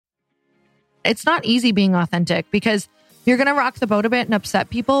it's not easy being authentic because you're going to rock the boat a bit and upset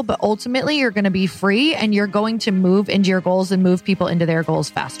people, but ultimately you're going to be free and you're going to move into your goals and move people into their goals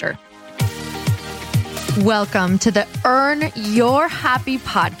faster. Welcome to the Earn Your Happy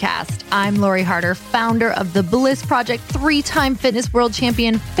podcast. I'm Lori Harder, founder of The Bliss Project, 3-time fitness world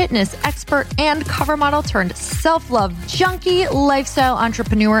champion, fitness expert, and cover model turned self-love junkie, lifestyle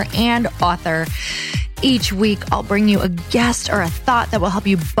entrepreneur, and author. Each week, I'll bring you a guest or a thought that will help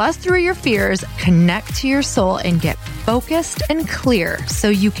you bust through your fears, connect to your soul, and get focused and clear so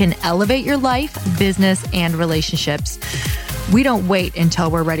you can elevate your life, business, and relationships. We don't wait until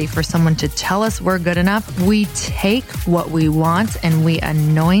we're ready for someone to tell us we're good enough. We take what we want and we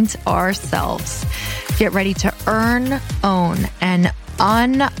anoint ourselves. Get ready to earn, own, and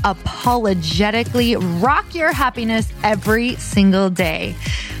unapologetically rock your happiness every single day.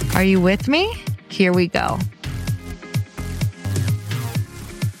 Are you with me? Here we go.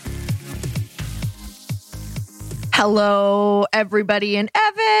 Hello, everybody in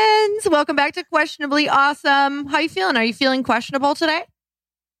Evans. Welcome back to Questionably Awesome. How you feeling? Are you feeling questionable today?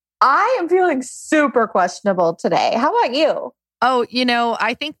 I am feeling super questionable today. How about you? Oh,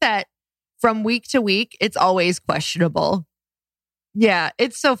 I think that from week to week, it's always questionable. Yeah,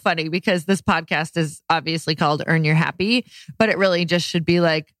 it's so funny because this podcast is obviously called Earn Your Happy, but it really just should be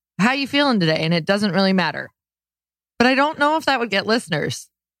like, how you feeling today? And it doesn't really matter. But I don't know if that would get listeners.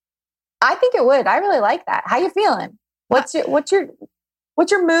 I think it would. I really like that. How you feeling? What's your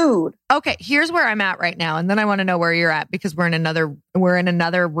mood? Okay, here's where I'm at right now. And then I want to know where you're at because we're in another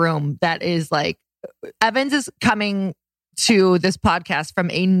room that is like, Evans is coming to this podcast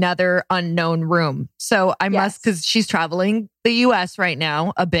from another unknown room. So I must, because she's traveling the US right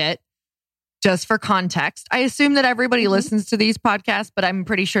now a bit. Just for context, I assume that everybody listens to these podcasts, but I'm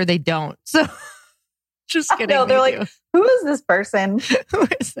pretty sure they don't. So just kidding. No, they're like, who is this person? Who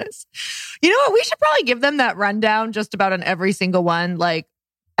is this? You know what? We should probably give them that rundown just about on every single one. Like,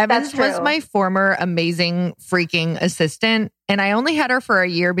 Evans was my former amazing freaking assistant. And I only had her for a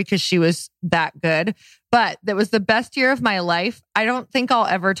year because she was that good. But that was the best year of my life. I don't think I'll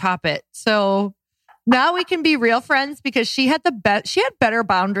ever top it. So now we can be real friends because she had better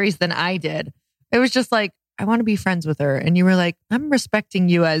boundaries than I did. It was just like, I want to be friends with her. And you were like, I'm respecting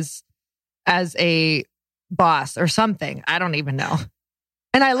you as a boss or something. I don't even know.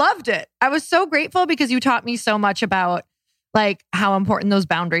 And I loved it. I was so grateful because you taught me so much about like how important those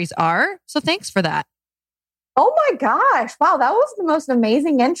boundaries are. So thanks for that. Oh my gosh. Wow. That was the most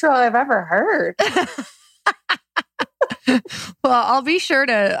amazing intro I've ever heard. Well, I'll be sure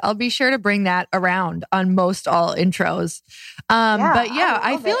to bring that around on most all intros. But yeah,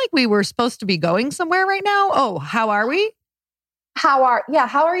 I feel like we were supposed to be going somewhere right now. Oh, how are we? How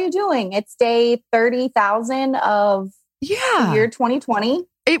are you doing? It's day 30,000 of the year 2020.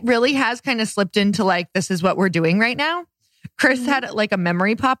 It really has kind of slipped into like, this is what we're doing right now. Chris had like a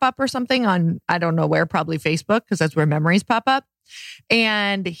memory pop up or something on, I don't know where, probably Facebook, because that's where memories pop up.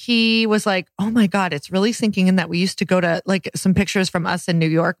 And he was like, oh my God, it's really sinking in that we used to go to like some pictures from us in New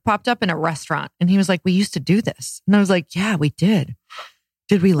York popped up in a restaurant. And he was like, we used to do this. And I was like, yeah, we did.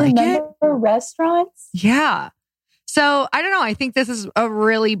 Did we like it? Restaurants? Yeah. So I don't know. I think this is a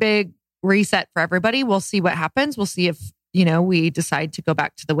really big reset for everybody. We'll see what happens. We'll see if, we decide to go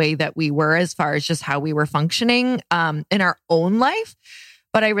back to the way that we were as far as just how we were functioning in our own life.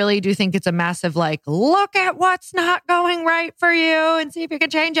 But I really do think it's a massive, like, look at what's not going right for you and see if you can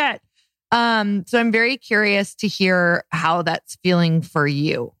change it. So I'm very curious to hear how that's feeling for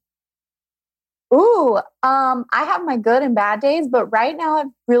you. Ooh, I have my good and bad days, but right now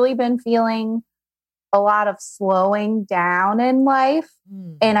I've really been feeling a lot of slowing down in life.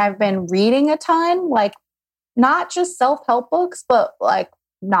 And I've been reading a ton, like not just self-help books, but like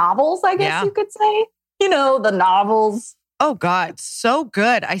novels, I guess you could say. The novels. Oh God, so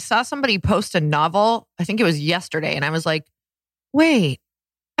good. I saw somebody post a novel, I think it was yesterday, and I was like, wait,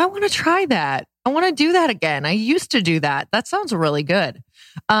 I want to try that. I want to do that again. I used to do that. That sounds really good.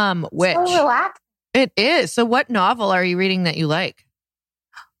 So relaxing. It is. So what novel are you reading that you like?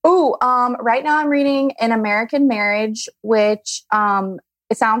 Oh, right now I'm reading An American Marriage, which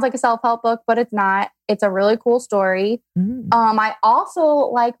it sounds like a self-help book, but it's not. It's a really cool story. I also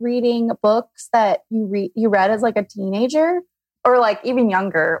like reading books that you read as like a teenager or like even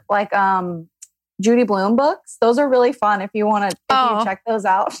younger, like Judy Blume books. Those are really fun if you want to you check those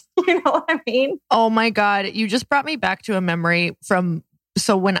out. You know what I mean? Oh my God. You just brought me back to a memory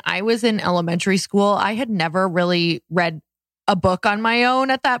so when I was in elementary school, I had never really read a book on my own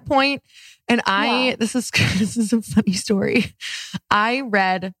at that point. And this is a funny story. I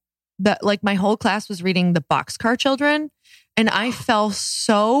read my whole class was reading The Boxcar Children. and I fell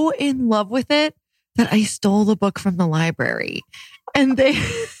so in love with it that I stole the book from the library. And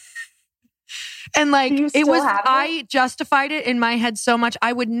and like, I justified it in my head so much.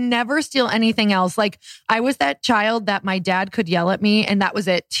 I would never steal anything else. Like, I was that child that my dad could yell at me and that was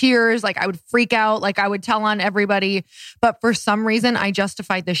it. Tears. Like, I would freak out. Like, I would tell on everybody. But for some reason, I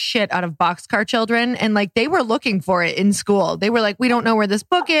justified the shit out of Boxcar Children. And like, they were looking for it in school. They were like, we don't know where this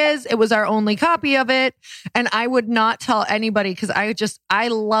book is. It was our only copy of it. And I would not tell anybody because I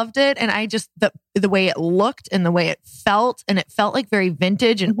loved it. And I just, the way it looked and the way it felt, and it felt like very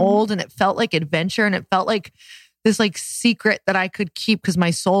vintage and old, and it felt like adventure, and it felt like this like secret that I could keep because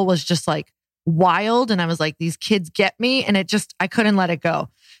my soul was just like wild, and I was like, these kids get me, and I couldn't let it go.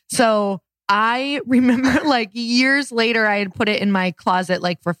 So I remember like years later, I had put it in my closet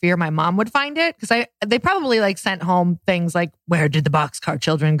like for fear my mom would find it, because they probably like sent home things like, where did the Boxcar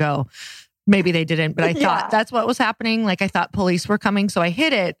Children go? Maybe they didn't, but I thought that's what was happening. Like, I thought police were coming, so I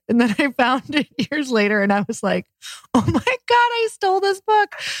hid it. And then I found it years later, and I was like, oh my God, I stole this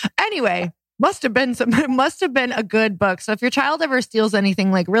book. Anyway, must have been a good book. So if your child ever steals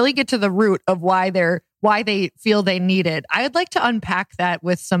anything, like, really get to the root of why they feel they need it. I would like to unpack that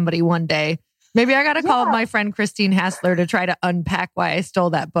with somebody one day. Maybe I got to call my friend Christine Hassler to try to unpack why I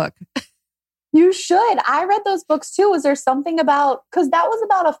stole that book. You should. I read those books too. Was there something about, because that was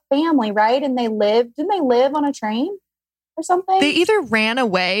about a family, right? And didn't they live on a train or something? They either ran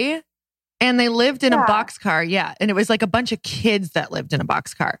away and they lived in a boxcar. Yeah. And it was like a bunch of kids that lived in a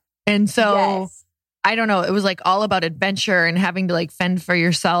boxcar. And so I don't know. It was like all about adventure and having to like fend for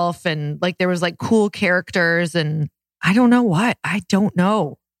yourself. And like, there was like cool characters, and I don't know what. I don't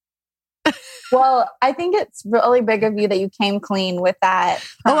know. Well, I think it's really big of you that you came clean with that.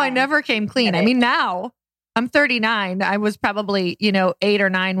 Oh, I never came clean. I mean, now I'm 39. I was probably, 8 or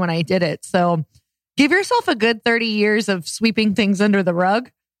 9 when I did it. So give yourself a good 30 years of sweeping things under the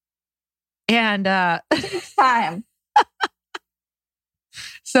rug. And it takes time.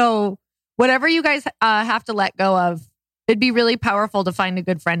 So whatever you guys have to let go of, it'd be really powerful to find a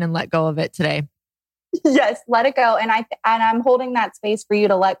good friend and let go of it today. Yes, let it go. And I'm holding that space for you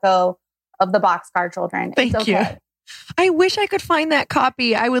to let go of the Boxcar Children. Thank you. I wish I could find that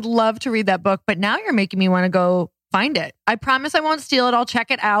copy. I would love to read that book, but now you're making me want to go find it. I promise I won't steal it. I'll check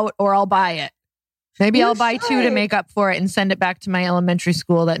it out, or I'll buy it. Maybe I'll buy 2 to make up for it and send it back to my elementary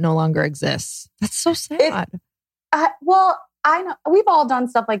school that no longer exists. That's so sad. Well, I know we've all done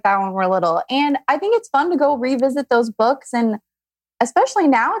stuff like that when we're little. And I think it's fun to go revisit those books. And especially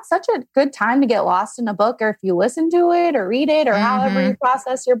now, it's such a good time to get lost in a book, or if you listen to it or read it, or however you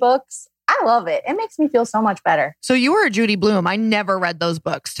process your books. I love it. It makes me feel so much better. So you were a Judy Blume. I never read those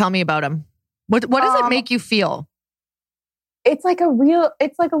books. Tell me about them. What does it make you feel? It's like a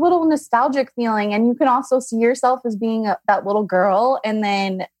little nostalgic feeling. And you can also see yourself as being that little girl. And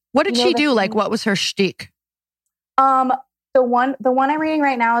then what did she do? Like, what was her shtick? The one I'm reading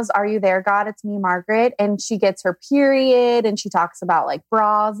right now is Are You There, God? It's Me, Margaret. And she gets her period, and she talks about like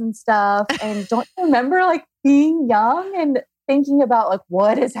bras and stuff. And don't you remember like being young and thinking about like,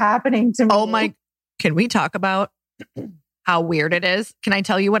 what is happening to me? Oh my, can we talk about how weird it is? Can I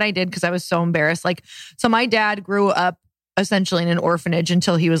tell you what I did? Because I was so embarrassed. Like, so my dad grew up essentially in an orphanage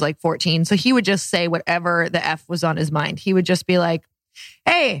until he was like 14. So he would just say whatever the F was on his mind. He would just be like,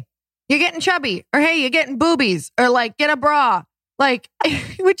 hey, you're getting chubby, or hey, you're getting boobies, or like, get a bra. Like,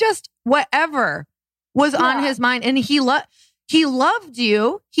 he would just, whatever was on his mind. And he loved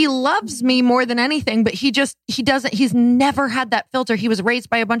you. He loves me more than anything, but he's never had that filter. He was raised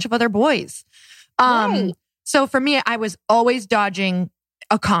by a bunch of other boys. Right. So for me, I was always dodging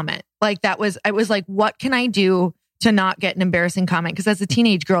a comment. Like, I was like, what can I do to not get an embarrassing comment? Because as a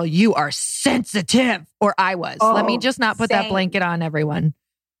teenage girl, you are sensitive, or I was. Let me just not put that blanket on everyone.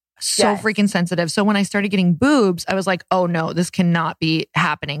 So freaking sensitive. So when I started getting boobs, I was like, oh no, this cannot be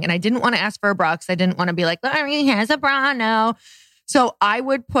happening. And I didn't want to ask for a bra because I didn't want to be like, Laurie has a bra now. So I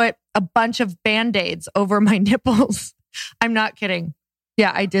would put a bunch of Band-Aids over my nipples. I'm not kidding.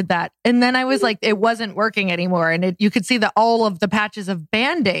 Yeah, I did that. And then I was like, it wasn't working anymore. And you could see all of the patches of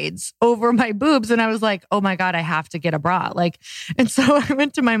Band-Aids over my boobs. And I was like, oh my God, I have to get a bra. Like, and so I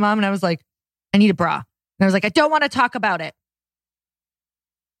went to my mom and I was like, I need a bra. And I was like, I don't want to talk about it.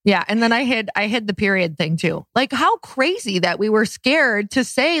 Yeah. And then I hid the period thing too. Like, how crazy that we were scared to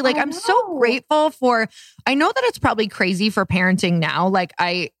say, like, I'm so grateful I know that it's probably crazy for parenting now. Like,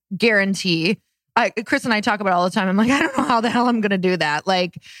 I guarantee, Chris and I talk about it all the time. I'm like, I don't know how the hell I'm going to do that.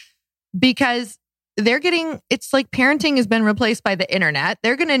 Like, because it's like parenting has been replaced by the internet.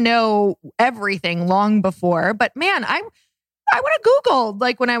 They're going to know everything long before. But man, I I would have Googled,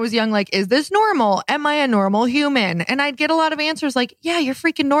 like when I was young, like, is this normal? Am I a normal human? And I'd get a lot of answers like, yeah, you're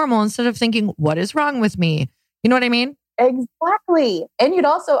freaking normal, instead of thinking, what is wrong with me? You know what I mean? Exactly. And you'd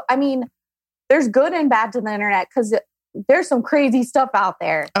also, I mean, there's good and bad to the internet because there's some crazy stuff out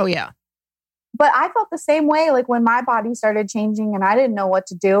there. Oh, yeah. But I felt the same way, like when my body started changing and I didn't know what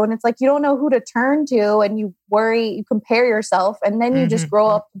to do. And it's like, you don't know who to turn to and you worry, you compare yourself. And then you just grow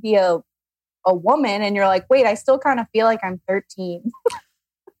up to be a woman and you're like, wait, I still kind of feel like I'm 13.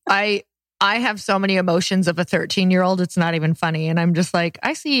 I have so many emotions of a 13-year-old. It's not even funny. And I'm just like,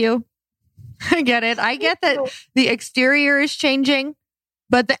 I see you. I get it. I get that the exterior is changing,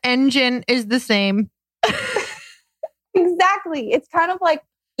 but the engine is the same. Exactly. It's kind of like,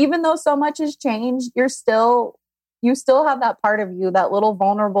 even though so much has changed, you still have that part of you, that little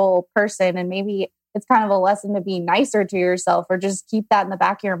vulnerable person. And maybe it's kind of a lesson to be nicer to yourself or just keep that in the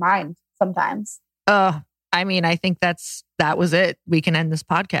back of your mind sometimes. I mean, I think that was it. We can end this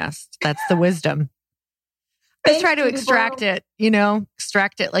podcast. That's the wisdom. Let's try to extract it,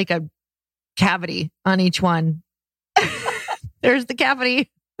 extract it like a cavity on each one. There's the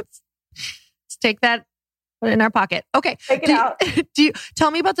cavity. Let's take that. Put it in our pocket. Okay. Take it out. Tell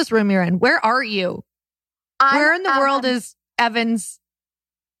me about this room you're in. Where are you? Where in the world is Evans?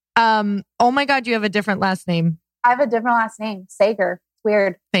 Oh my God, you have a different last name. I have a different last name. Sager. It's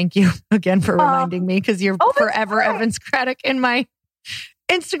weird. Thank you again for reminding me, because you're forever Evans Craddock in my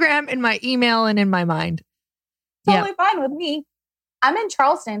Instagram, in my email, and in my mind. Totally fine with me. I'm in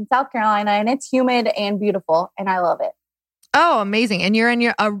Charleston, South Carolina, and it's humid and beautiful, and I love it. Oh, amazing. And you're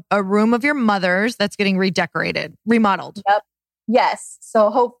in a room of your mother's that's getting redecorated, remodeled. Yep. Yes. So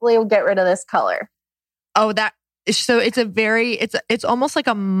hopefully we'll get rid of this color. Oh, so it's almost like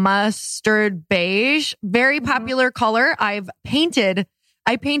a mustard beige, very popular color. I painted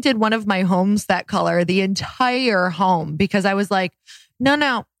one of my homes that color, the entire home, because I was like,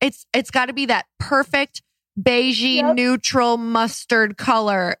 no, it's got to be that perfect beigey, neutral mustard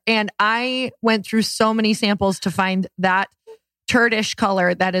color. And I went through so many samples to find that turdish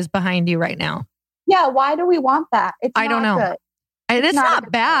color that is behind you right now. Yeah. Why do we want that? I don't know. Good. And it's not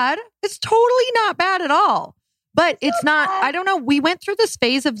bad. It's totally not bad at all. But it's not, I don't know. We went through this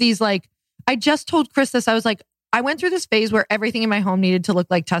phase of these, like, I just told Chris this. I was like, I went through this phase where everything in my home needed to look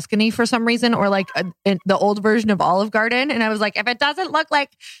like Tuscany for some reason, or like the old version of Olive Garden. And I was like, if it doesn't look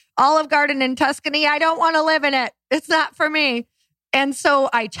like Olive Garden in Tuscany, I don't want to live in it. It's not for me. And so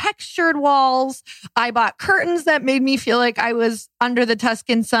I textured walls. I bought curtains that made me feel like I was under the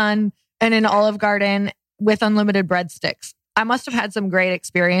Tuscan sun and in Olive Garden with unlimited breadsticks. I must have had some great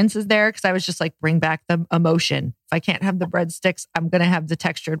experiences there, because I was just like, bring back the emotion. If I can't have the breadsticks, I'm going to have the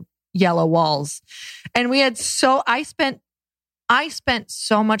textured yellow walls. And I spent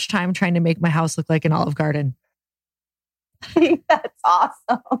so much time trying to make my house look like an Olive Garden. That's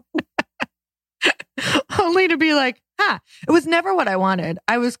awesome. Only to be like, it was never what I wanted.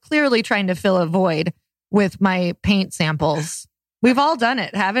 I was clearly trying to fill a void with my paint samples. We've all done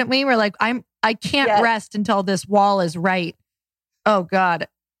it, haven't we? We're like, I can't rest until this wall is right. Oh God.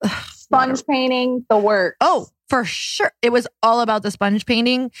 Sponge painting, the work. Oh, for sure. It was all about the sponge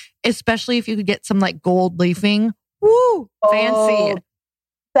painting, especially if you could get some like gold leafing. Woo, fancy.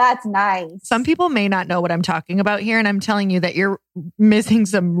 That's nice. Some people may not know what I'm talking about here, and I'm telling you that you're missing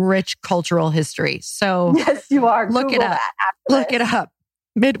some rich cultural history. So yes, you are. Look it up. Look it up.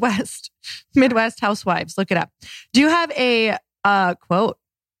 Midwest housewives. Look it up. Do you have a quote?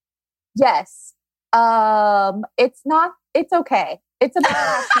 Yes. It's okay. It's about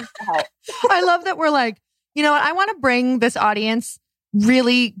asking for help. I love that we're like, you know what? I want to bring this audience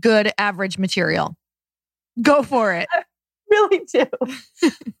really good average material. Go for it. I really do.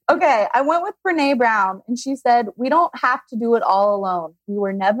 Okay. I went with Brene Brown, and she said, we don't have to do it all alone. We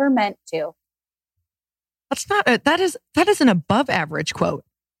were never meant to. That is an above average quote.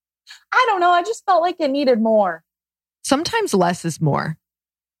 I don't know. I just felt like it needed more. Sometimes less is more.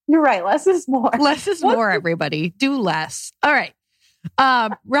 You're right. Less is more. Less is more, everybody. Do less. All right.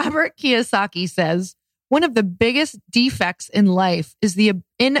 Robert Kiyosaki says, one of the biggest defects in life is the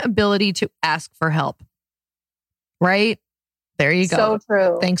inability to ask for help. Right? There you go. So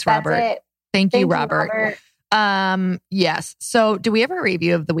true. Thanks, Robert. Thank you, Robert. Yes. So do we have a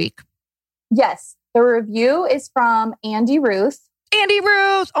review of the week? Yes. The review is from Andy Ruth. Andy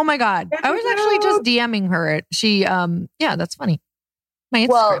Ruth. Oh my God. I was actually just DMing her. She, that's funny. My Instagram.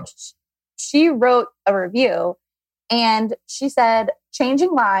 Well, she wrote a review and she said,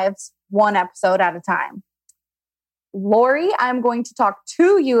 changing lives one episode at a time. Lori, I'm going to talk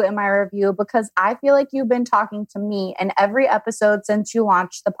to you in my review because I feel like you've been talking to me in every episode since you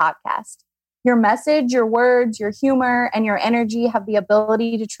launched the podcast. Your message, your words, your humor, and your energy have the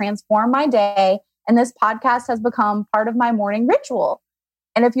ability to transform my day. And this podcast has become part of my morning ritual.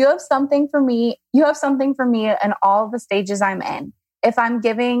 And if you have something for me, you have something for me in all the stages I'm in. If I'm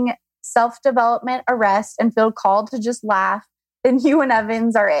giving self-development a rest and feel called to just laugh, then you and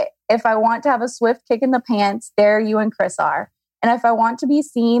Evans are it. If I want to have a swift kick in the pants, there you and Chris are. And if I want to be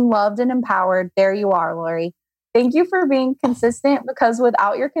seen, loved, and empowered, there you are, Lori. Thank you for being consistent, because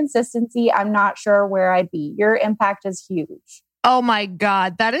without your consistency, I'm not sure where I'd be. Your impact is huge. Oh my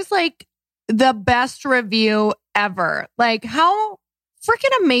God. That is like the best review ever. Like, how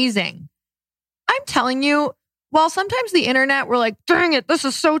freaking amazing. I'm telling you, while sometimes the internet, we're like, dang it, this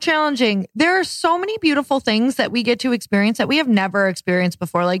is so challenging. There are so many beautiful things that we get to experience that we have never experienced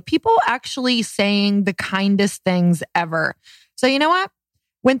before. Like people actually saying the kindest things ever. So you know what?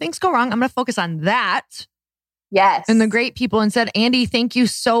 When things go wrong, I'm going to focus on that. Yes. And the great people instead. Andy, thank you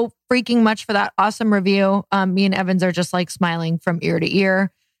so freaking much for that awesome review. Me and Evans are just like smiling from ear to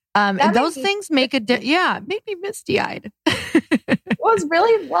ear. And those things make made me misty-eyed. It was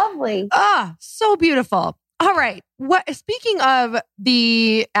really lovely. So beautiful. All right. Speaking of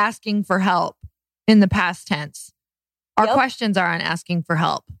the asking for help in the past tense, our questions are on asking for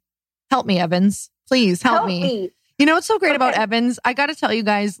help. Help me, Evans. Please help me. You know what's so great about Evans? I got to tell you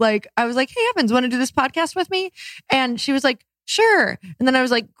guys, like, I was like, hey, Evans, want to do this podcast with me? And she was like, sure. And then I was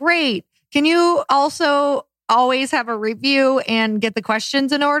like, great. Can you also always have a review and get the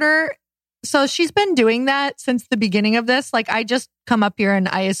questions in order? So she's been doing that since the beginning of this. Like, I just come up here and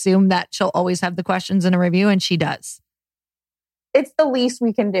I assume that she'll always have the questions in a review, and she does. It's the least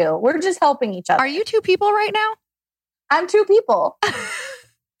we can do. We're just helping each other. Are you two people right now? I'm two people.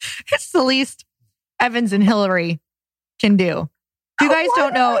 It's the least Evans and Hillary can do. If you guys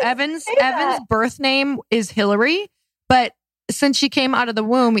don't know, Evans' birth name is Hillary, but since she came out of the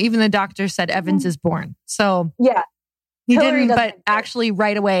womb, even the doctor said Evans is born. So yeah, he didn't, but actually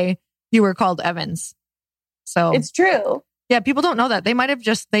right away you were called Evans. So it's true. Yeah, people don't know that.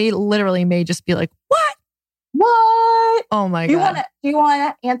 They literally may just be like, what? What? Oh my God. Do you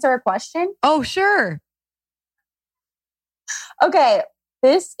want to answer a question? Oh, sure. Okay.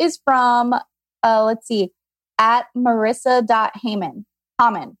 This is from, let's see, at Marissa.Heyman.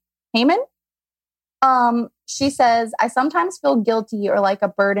 She says, I sometimes feel guilty or like a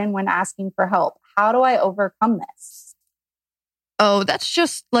burden when asking for help. How do I overcome this? Oh, that's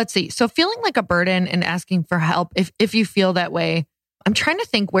just, let's see. So feeling like a burden and asking for help, if you feel that way, I'm trying to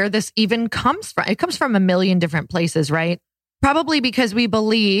think where this even comes from. It comes from a million different places, right? Probably because we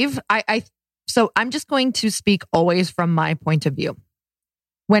believe, so I'm just going to speak always from my point of view.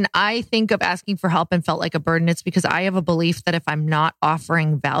 When I think of asking for help and felt like a burden, it's because I have a belief that if I'm not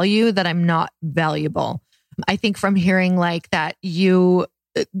offering value, that I'm not valuable. I think from hearing like that,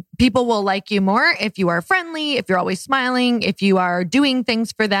 people will like you more if you are friendly, if you're always smiling, if you are doing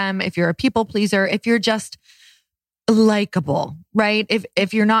things for them, if you're a people pleaser, if you're just likable, right?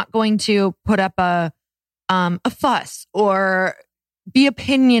 If you're not going to put up a fuss or be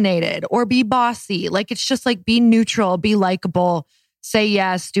opinionated or be bossy, like it's just like be neutral, be likable. Say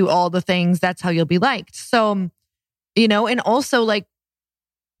yes, do all the things. That's how you'll be liked. So, and also like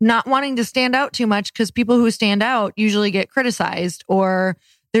not wanting to stand out too much, because people who stand out usually get criticized, or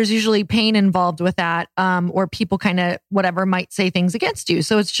there's usually pain involved with that. Or people kind of whatever might say things against you.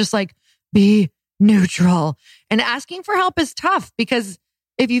 So it's just like be neutral. And asking for help is tough, because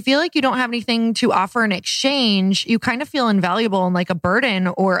if you feel like you don't have anything to offer in exchange, you kind of feel invaluable and like a burden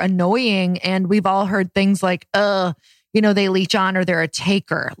or annoying. And we've all heard things like, they leech on, or they're a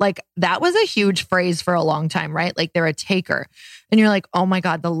taker. Like that was a huge phrase for a long time, right? Like they're a taker. And you're like, oh my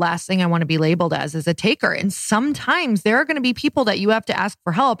God, the last thing I want to be labeled as is a taker. And sometimes there are going to be people that you have to ask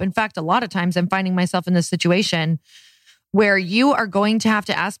for help. In fact, a lot of times I'm finding myself in this situation where you are going to have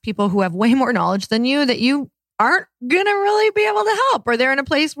to ask people who have way more knowledge than you that you aren't going to really be able to help. Or they're in a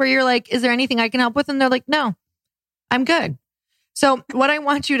place where you're like, is there anything I can help with? And they're like, no, I'm good. So what I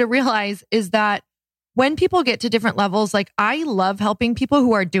want you to realize is that when people get to different levels, like I love helping people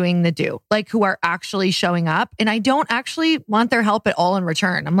who are doing the do, like who are actually showing up. And I don't actually want their help at all in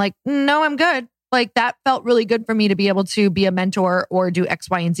return. I'm like, no, I'm good. Like that felt really good for me to be able to be a mentor or do X,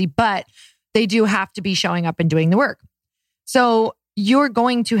 Y, and Z, but they do have to be showing up and doing the work. So you're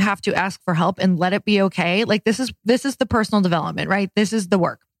going to have to ask for help and let it be okay. Like this is the personal development, right? This is the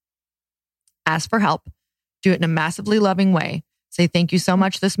work. Ask for help. Do it in a massively loving way. Say, thank you so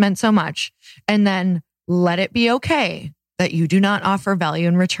much. This meant so much. And then let it be okay that you do not offer value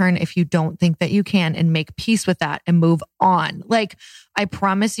in return if you don't think that you can, and make peace with that and move on. Like, I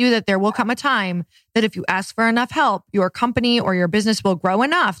promise you that there will come a time that if you ask for enough help, your company or your business will grow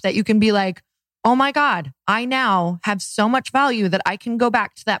enough that you can be like, oh my God, I now have so much value that I can go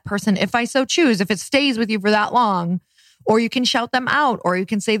back to that person if I so choose, if it stays with you for that long, or you can shout them out, or you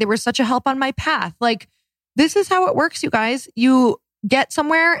can say they were such a help on my path. Like, this is how it works, you guys. You get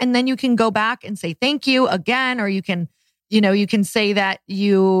somewhere and then you can go back and say thank you again, or you can say that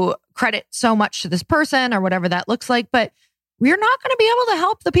you credit so much to this person or whatever that looks like. But we're not going to be able to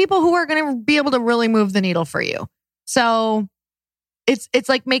help the people who are going to be able to really move the needle for you. So it's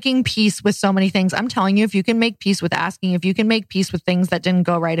like making peace with so many things. I'm telling you, if you can make peace with asking, if you can make peace with things that didn't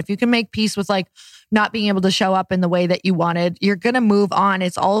go right, if you can make peace with like not being able to show up in the way that you wanted, you're going to move on.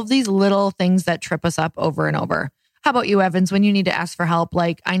 It's all of these little things that trip us up over and over. How about you, Evans? When you need to ask for help,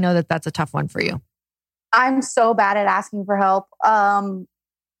 like, I know that that's a tough one for you. I'm so bad at asking for help.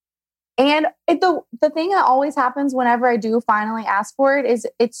 And the thing that always happens whenever I do finally ask for it is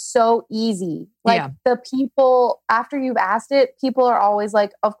it's so easy. Like the people, after you've asked it, people are always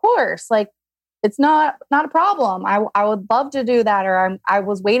like, of course, like it's not a problem. I would love to do that. Or I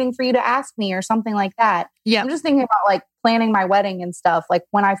was waiting for you to ask me or something like that. Yeah. I'm just thinking about like planning my wedding and stuff. Like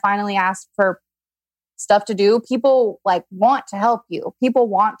when I finally asked for stuff to do, people like want to help you. People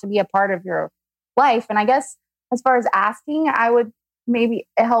want to be a part of your life. And I guess as far as asking, I would maybe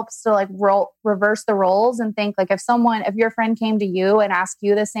it helps to like reverse the roles and think like if your friend came to you and asked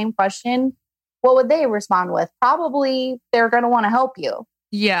you the same question, what would they respond with? Probably they're going to want to help you.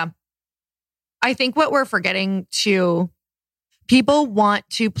 Yeah. I think what we're forgetting too, people want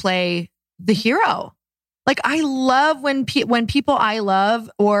to play the hero. Like I love when people I love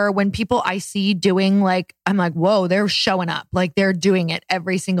or when people I see doing like, I'm like, whoa, they're showing up. Like they're doing it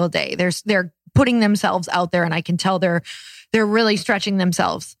every single day. They're putting themselves out there and I can tell they're really stretching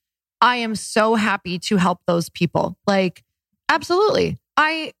themselves. I am so happy to help those people. Like, absolutely.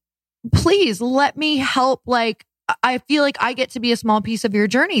 Please let me help. Like, I feel like I get to be a small piece of your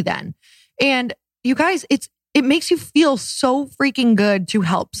journey then. And you guys, it makes you feel so freaking good to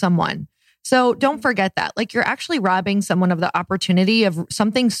help someone. So don't forget that. Like, you're actually robbing someone of the opportunity of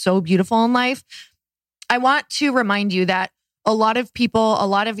something so beautiful in life. I want to remind you that a lot of people, a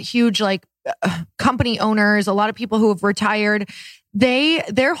lot of huge, like, company owners, a lot of people who have retired,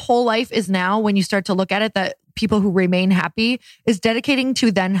 their whole life is now, when you start to look at it, that people who remain happy is dedicating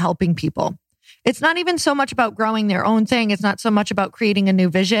to then helping people. It's not even so much about growing their own thing. It's not so much about creating a new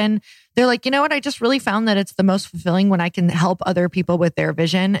vision. They're like, you know what? I just really found that it's the most fulfilling when I can help other people with their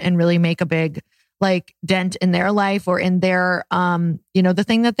vision and really make a big like dent in their life or in their, the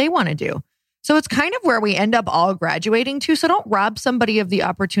thing that they want to do. So it's kind of where we end up all graduating to. So don't rob somebody of the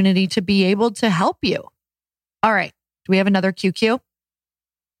opportunity to be able to help you. All right. Do we have another QQ?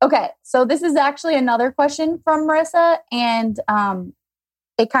 Okay. So this is actually another question from Marissa. And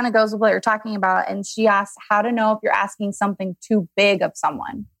it kind of goes with what you're talking about. And she asked how to know if you're asking something too big of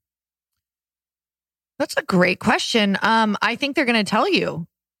someone. That's a great question. I think they're going to tell you.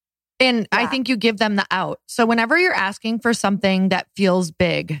 And I think you give them the out. So whenever you're asking for something that feels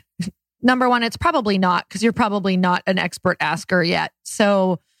big, number one, it's probably not, because you're probably not an expert asker yet.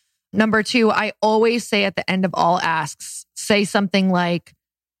 So number two, I always say at the end of all asks, say something like,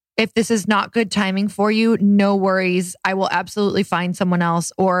 if this is not good timing for you, no worries. I will absolutely find someone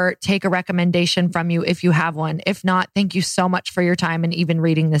else or take a recommendation from you if you have one. If not, thank you so much for your time and even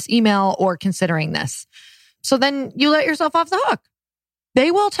reading this email or considering this. So then you let yourself off the hook. They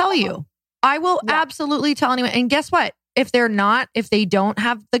will tell you. I will absolutely tell anyone. And guess what? If they don't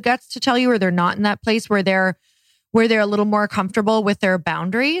have the guts to tell you, or they're not in that place where they're a little more comfortable with their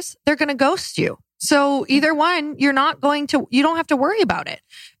boundaries, they're going to ghost you. So either one, you don't have to worry about it.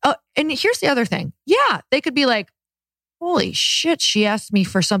 And here's the other thing. Yeah, they could be like, holy shit, she asked me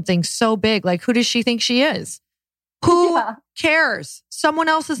for something so big. Like, who does she think she is? Who cares? Someone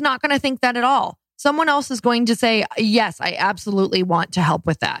else is not going to think that at all. Someone else is going to say, yes, I absolutely want to help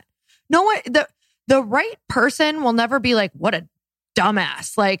with that. No one, the right person will never be like, what a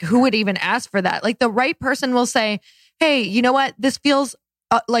dumbass. Like, who would even ask for that? Like, the right person will say, hey, you know what? This feels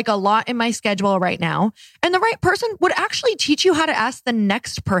like a lot in my schedule right now. And the right person would actually teach you how to ask the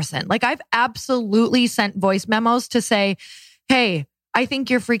next person. Like, I've absolutely sent voice memos to say, hey, I think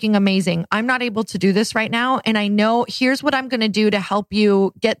you're freaking amazing. I'm not able to do this right now. And I know here's what I'm going to do to help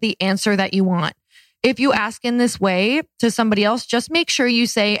you get the answer that you want. If you ask in this way to somebody else, just make sure you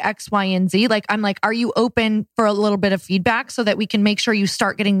say X, Y, and Z. Like, I'm like, are you open for a little bit of feedback so that we can make sure you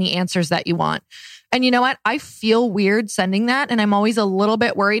start getting the answers that you want? And you know what? I feel weird sending that. And I'm always a little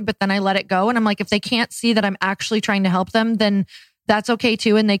bit worried, but then I let it go. And I'm like, if they can't see that I'm actually trying to help them, then that's okay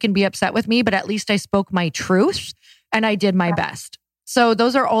too. And they can be upset with me, but at least I spoke my truth and I did my best. So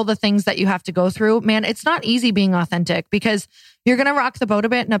those are all the things that you have to go through. Man, it's not easy being authentic because you're going to rock the boat a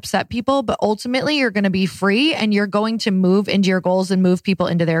bit and upset people, but ultimately you're going to be free and you're going to move into your goals and move people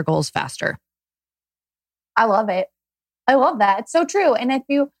into their goals faster. I love it. I love that. It's so true. And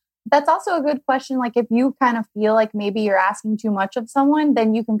that's also a good question. Like if you kind of feel like maybe you're asking too much of someone,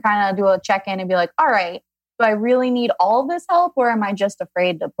 then you can kind of do a check-in and be like, all right, do I really need all of this help? Or am I just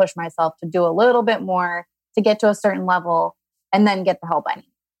afraid to push myself to do a little bit more to get to a certain level and then get the help I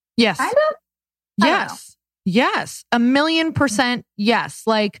need? Yes. Kind of? Yes. Yes. 1,000,000% yes.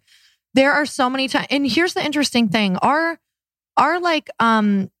 Like there are so many times. And here's the interesting thing. Our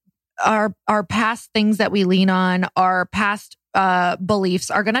past things that we lean on, our past beliefs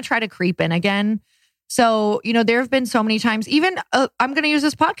are going to try to creep in again. So, there have been so many times, even I'm going to use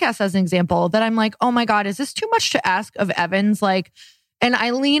this podcast as an example that I'm like, oh my God, is this too much to ask of Evans? Like, and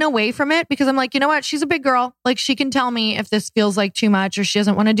I lean away from it because I'm like, you know what? She's a big girl. Like she can tell me if this feels like too much or she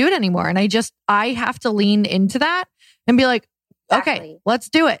doesn't want to do it anymore. And I have to lean into that and be like, okay, let's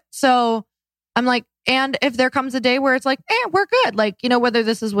do it. So I'm like, and if there comes a day where it's like, we're good. Like, whether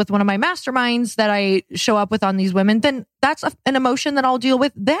this is with one of my masterminds that I show up with on these women, then that's an emotion that I'll deal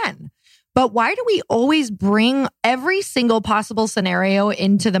with then. But why do we always bring every single possible scenario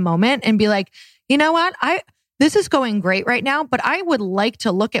into the moment and be like, you know what? This is going great right now, but I would like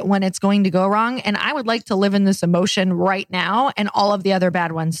to look at when it's going to go wrong. And I would like to live in this emotion right now and all of the other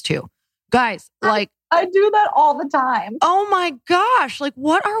bad ones too. Guys, like, I do that all the time. Oh my gosh. Like,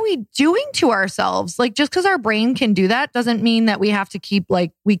 what are we doing to ourselves? Like, just because our brain can do that doesn't mean that we have to keep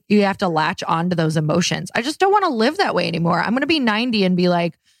you have to latch onto those emotions. I just don't want to live that way anymore. I'm going to be 90 and be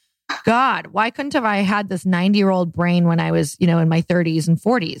like, God, why couldn't have I had this 90-year-old brain when I was, in my 30s and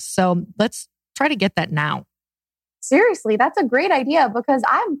 40s? So let's try to get that now. Seriously, that's a great idea because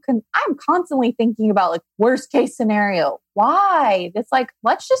I'm constantly thinking about like worst case scenario. Why? It's like,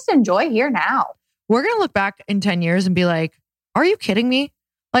 let's just enjoy here now. We're going to look back in 10 years and be like, are you kidding me?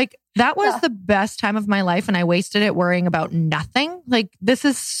 Like that was the best time of my life and I wasted it worrying about nothing. Like this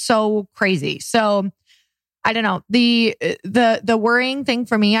is so crazy. So I don't know. The worrying thing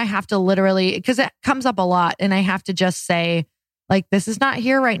for me, I have to literally, because it comes up a lot and I have to just say like, this is not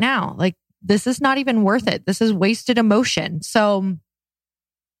here right now. Like, this is not even worth it. This is wasted emotion. So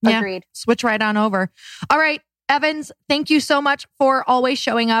agreed. Switch right on over. All right, Evans, thank you so much for always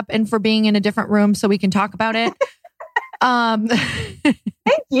showing up and for being in a different room so we can talk about it.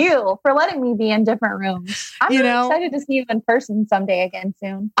 Thank you for letting me be in different rooms. I'm really excited to see you in person someday again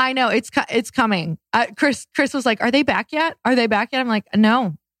soon. I know it's coming. Chris was like, "Are they back yet? Are they back yet?" I'm like,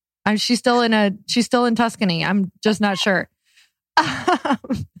 "No, she's still in Tuscany. I'm just not sure."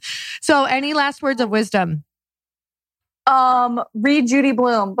 So any last words of wisdom? Read Judy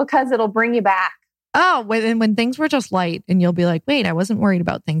Blume because it'll bring you back. Oh, when things were just light and you'll be like, wait, I wasn't worried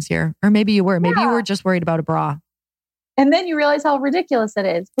about things here. Or maybe you were. Maybe you were just worried about a bra. And then you realize how ridiculous it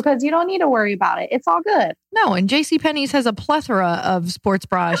is because you don't need to worry about it. It's all good. No, and JCPenney's has a plethora of sports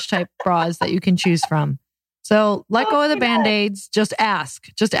bra type bras that you can choose from. So let go of the Band-Aids. Just ask.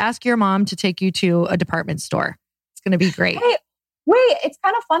 Just ask your mom to take you to a department store. It's going to be great. Hey, wait, it's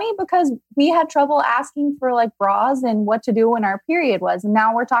kind of funny because we had trouble asking for like bras and what to do when our period was. And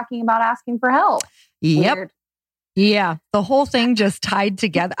now we're talking about asking for help. Yep. Weird. Yeah. The whole thing just tied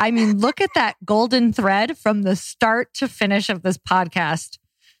together. I mean, look at that golden thread from the start to finish of this podcast.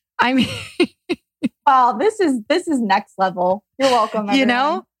 I mean, wow, this is next level. You're welcome.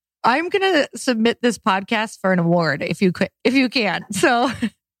 Everyone. I'm going to submit this podcast for an award if you can. So,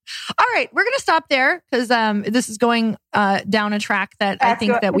 all right, we're going to stop there because this is going down a track that I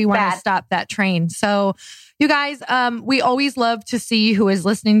think that we want to stop that train. So you guys, we always love to see who is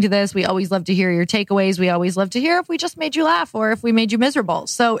listening to this. We always love to hear your takeaways. We always love to hear if we just made you laugh or if we made you miserable.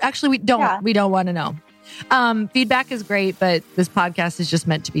 So actually, we don't want to know. Feedback is great, but this podcast is just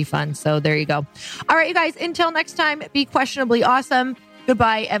meant to be fun. So there you go. All right, you guys, until next time, be questionably awesome.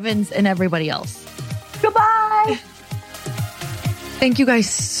 Goodbye, Evans and everybody else. Goodbye. Thank you guys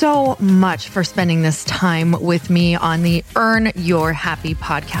so much for spending this time with me on the Earn Your Happy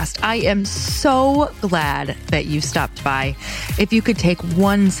podcast. I am so glad that you stopped by. If you could take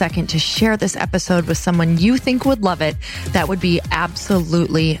 1 second to share this episode with someone you think would love it, that would be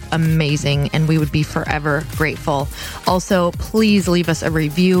absolutely amazing, and we would be forever grateful. Also, please leave us a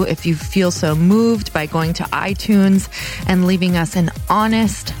review if you feel so moved by going to iTunes and leaving us an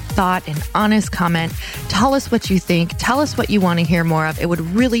honest thought, an honest comment. Tell us what you think. Tell us what you want to hear more of. It would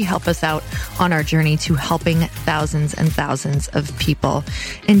really help us out on our journey to helping thousands and thousands of people.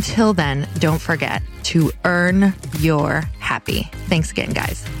 Until then, don't forget to earn your happy. Thanks again,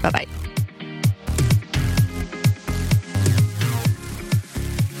 guys. Bye-bye.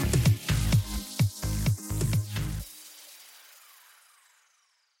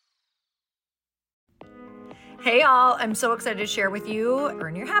 Hey all, I'm so excited to share with you,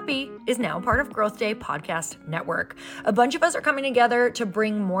 Earn Your Happy is now part of Growth Day Podcast Network. A bunch of us are coming together to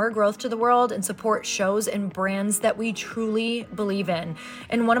bring more growth to the world and support shows and brands that we truly believe in.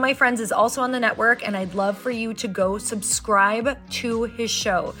 And one of my friends is also on the network, and I'd love for you to go subscribe to his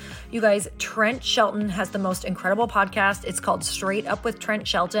show. You guys, Trent Shelton has the most incredible podcast. It's called Straight Up with Trent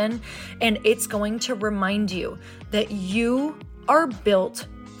Shelton, and it's going to remind you that you are built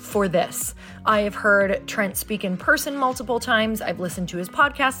for this. I have heard Trent speak in person multiple times. I've listened to his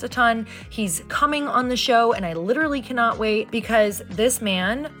podcast a ton. He's coming on the show, and I literally cannot wait because this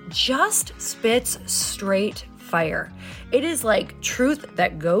man just spits straight fire. It is like truth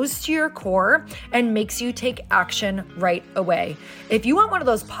that goes to your core and makes you take action right away. If you want one of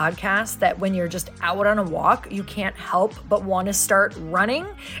those podcasts that when you're just out on a walk, you can't help but want to start running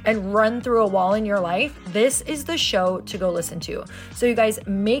and run through a wall in your life, this is the show to go listen to. So you guys,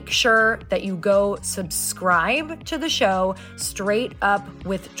 make sure that you go subscribe to the show, Straight Up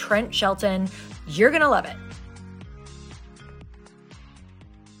with Trent Shelton. You're going to love it.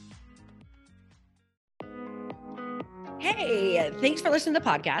 Hey, thanks for listening to the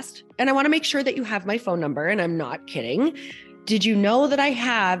podcast. And I want to make sure that you have my phone number, and I'm not kidding. Did you know that I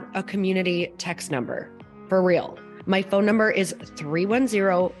have a community text number? For real. My phone number is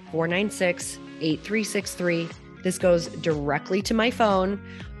 310-496-8363. This goes directly to my phone.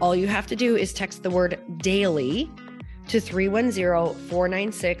 All you have to do is text the word daily to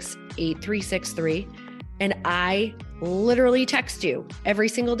 310-496-8363. And I literally text you every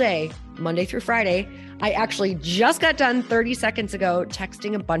single day, Monday through Friday. I actually just got done 30 seconds ago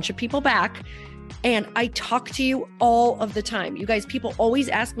texting a bunch of people back, and I talk to you all of the time. You guys, people always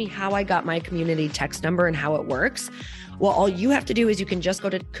ask me how I got my community text number and how it works. Well, all you have to do is you can just go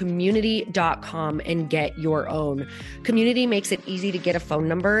to community.com and get your own. Community makes it easy to get a phone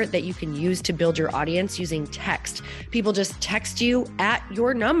number that you can use to build your audience using text. People just text you at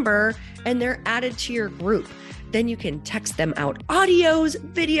your number and they're added to your group. Then you can text them out audios,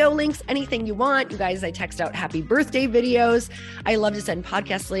 video links, anything you want. You guys, I text out happy birthday videos. I love to send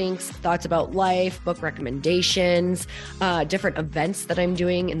podcast links, thoughts about life, book recommendations, different events that I'm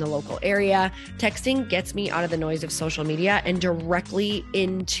doing in the local area. Texting gets me out of the noise of social media and directly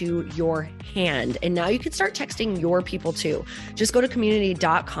into your hand. And now you can start texting your people too. Just go to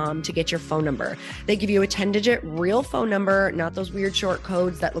community.com to get your phone number. They give you a 10-digit real phone number, not those weird short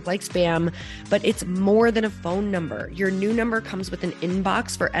codes that look like spam, but it's more than a phone number. Your new number comes with an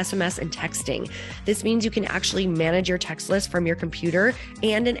inbox for SMS and texting. This means you can actually manage your text list from your computer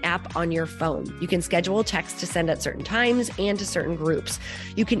and an app on your phone. You can schedule text to send at certain times and to certain groups.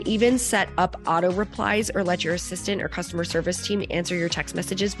 You can even set up auto replies or let your assistant or customer service team answer your text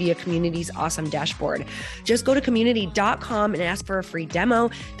messages via Community's awesome dashboard. Just go to community.com and ask for a free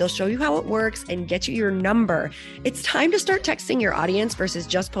demo. They'll show you how it works and get you your number. It's time to start texting your audience versus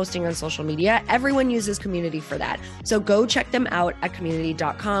just posting on social media. Everyone uses Community for that. So go check them out at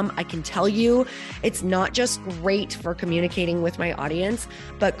community.com. I can tell you it's not just great for communicating with my audience,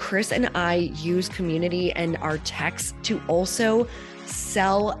 but Chris and I use Community and our texts to also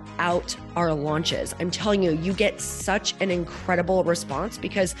sell out our launches. I'm telling you, you get such an incredible response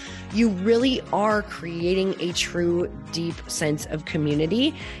because you really are creating a true, deep sense of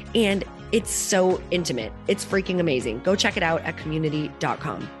community. And it's so intimate. It's freaking amazing. Go check it out at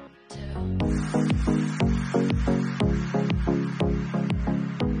community.com.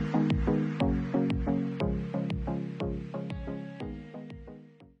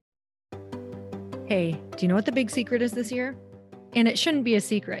 Hey, do you know what the big secret is this year? And it shouldn't be a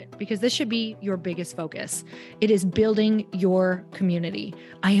secret because this should be your biggest focus. It is building your community.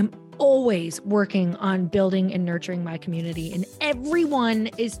 I am always working on building and nurturing my community, and everyone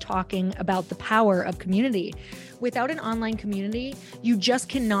is talking about the power of community. Without an online community, you just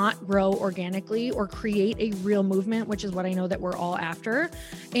cannot grow organically or create a real movement, which is what I know that we're all after.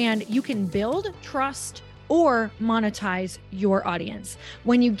 And you can build trust or monetize your audience.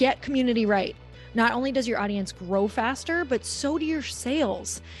 When you get community right, not only does your audience grow faster, but so do your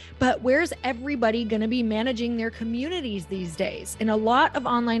sales. But where's everybody going to be managing their communities these days? And a lot of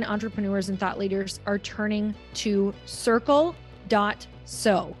online entrepreneurs and thought leaders are turning to Circle.so.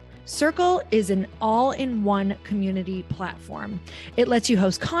 Circle is an all-in-one community platform. It lets you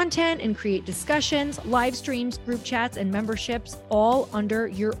host content and create discussions, live streams, group chats, and memberships all under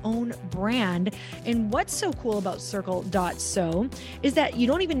your own brand. And what's so cool about Circle.so is that you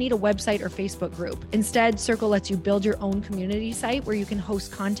don't even need a website or Facebook group. Instead, Circle lets you build your own community site where you can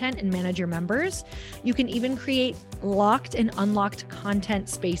host content and manage your members. You can even create locked and unlocked content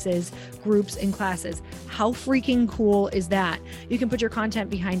spaces, groups, and classes. How freaking cool is that? You can put your content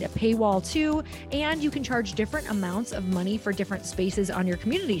behind a paywall too, and you can charge different amounts of money for different spaces on your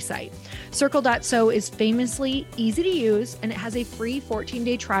community site. Circle.so is famously easy to use, and it has a free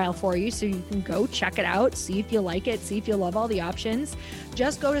 14-day trial for you, so you can go check it out, see if you like it, see if you love all the options.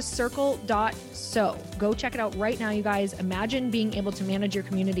 Just go to circle.so. Go check it out right now, you guys. Imagine being able to manage your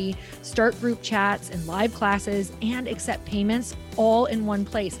community, start group chats and live classes, and accept payments all in one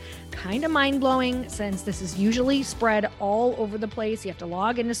place. Kind of mind-blowing, since this is usually spread all over the place. You have to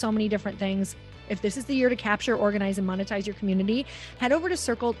log into so many different things. If this is the year to capture, organize, and monetize your community, head over to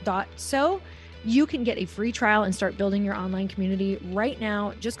circle.so. You can get a free trial and start building your online community right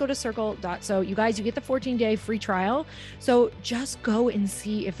now. Just go to circle.so. You guys, you get the 14-day free trial. So just go and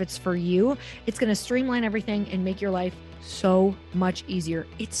see if it's for you. It's going to streamline everything and make your life so much easier.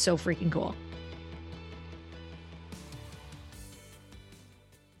 It's so freaking cool.